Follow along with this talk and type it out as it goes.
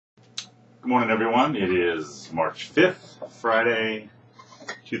Good morning, everyone. It is March 5th, Friday,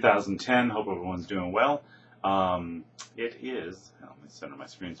 2010. Hope everyone's doing well. It is, let me center my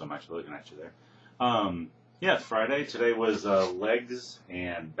screen so I'm actually looking at you there. Yeah, it's Friday. Today was legs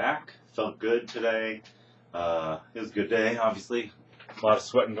and back. Felt good today. It was a good day, obviously. A lot of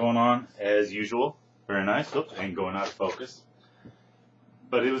sweating going on, as usual. Very nice. Oops, and going out of focus.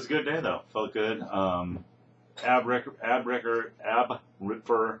 But it was a good day, though. Felt good. Ab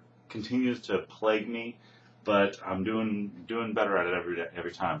ripper continues to plague me, but I'm doing better at it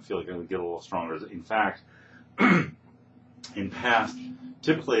every time. I feel like I get a little stronger. In fact, in past,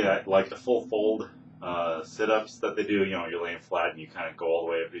 typically I like the full fold sit-ups that they do. You know, you're laying flat and you kind of go all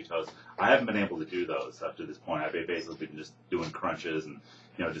the way up to your toes. I haven't been able to do those up to this point. I've basically been just doing crunches and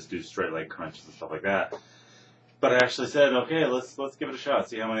just do straight leg crunches and stuff like that. But I actually said, okay, let's give it a shot,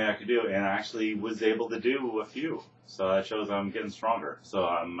 see how many I could do, and I actually was able to do a few. So that shows I'm getting stronger. So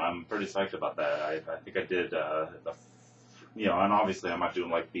I'm pretty psyched about that. I think I did and obviously I'm not doing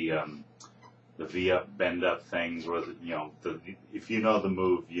like the V up, bend up things where if you know the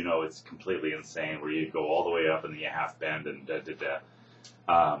move, it's completely insane where you go all the way up and then you half bend and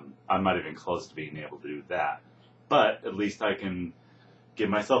I'm not even close to being able to do that. But at least I can get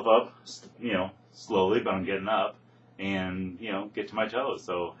myself up, slowly, but I'm getting up, and get to my toes.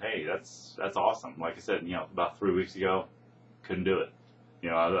 So hey, that's awesome. Like I said, about 3 weeks ago, couldn't do it.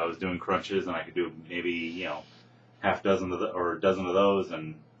 I was doing crunches, and I could do maybe half dozen or a dozen of those,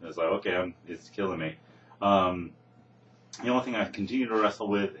 and it was like, okay, it's killing me. The only thing I continue to wrestle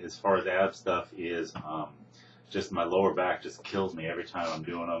with as far as ab stuff is just my lower back just kills me every time I'm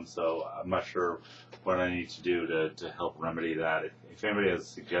doing them. So I'm not sure what I need to do to help remedy that. If anybody has a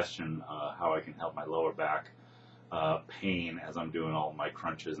suggestion how I can help my lower back pain as I'm doing all my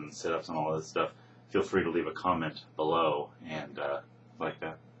crunches and sit-ups and all this stuff, feel free to leave a comment below and like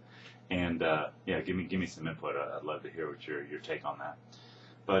that. And yeah, give me some input. I'd love to hear what your take on that.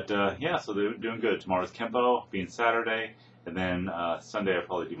 But yeah, so they're doing good. Tomorrow's Kempo, being Saturday, and then Sunday I'll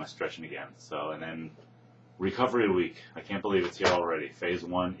probably do my stretching again. So and then recovery week. I can't believe it's here already. Phase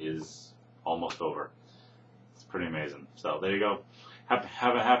 1 is almost over. It's pretty amazing. So there you go. Have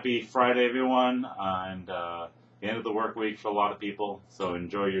a happy Friday, everyone, and the end of the work week for a lot of people. So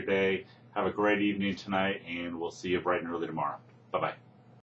enjoy your day. Have a great evening tonight, and we'll see you bright and early tomorrow. Bye-bye.